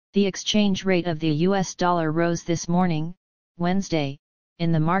The exchange rate of the US dollar rose this morning, Wednesday,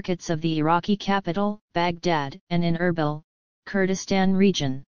 in the markets of the Iraqi capital, Baghdad, and in Erbil, Kurdistan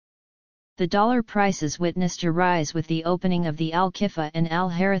region. The dollar prices witnessed a rise with the opening of the Al-Kifa and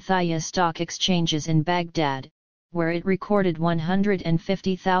Al-Harithaya stock exchanges in Baghdad, where it recorded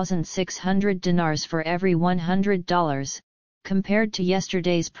 150,600 dinars for every $100, compared to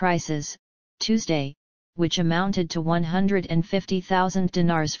yesterday's prices, Tuesday, which amounted to 150,000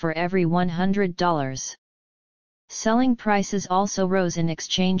 dinars for every $100. Selling prices also rose in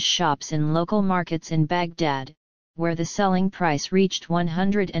exchange shops in local markets in Baghdad, where the selling price reached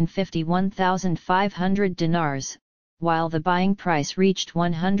 151,500 dinars, while the buying price reached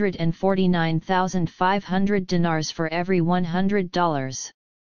 149,500 dinars for every $100.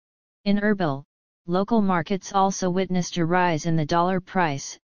 In Erbil, local markets also witnessed a rise in the dollar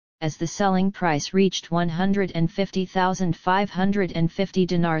price, as the selling price reached 150,550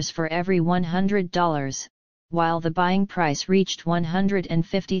 dinars for every $100, while the buying price reached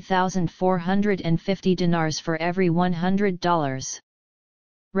 150,450 dinars for every $100.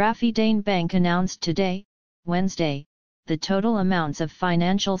 Iraqi Dinar Bank announced today, Wednesday, the total amounts of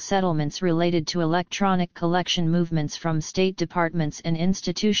financial settlements related to electronic collection movements from state departments and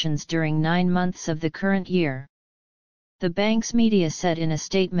institutions during 9 months of the current year. The bank's media said in a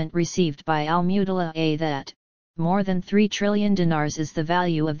statement received by Al-Mutala that, more than 3 trillion dinars is the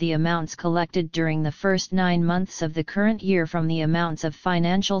value of the amounts collected during the first 9 months of the current year from the amounts of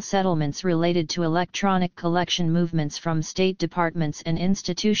financial settlements related to electronic collection movements from state departments and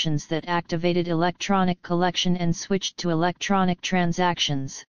institutions that activated electronic collection and switched to electronic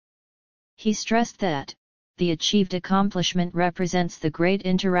transactions. He stressed that, the achieved accomplishment represents the great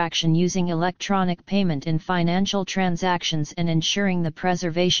interaction using electronic payment in financial transactions and ensuring the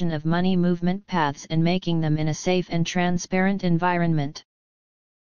preservation of money movement paths and making them in a safe and transparent environment.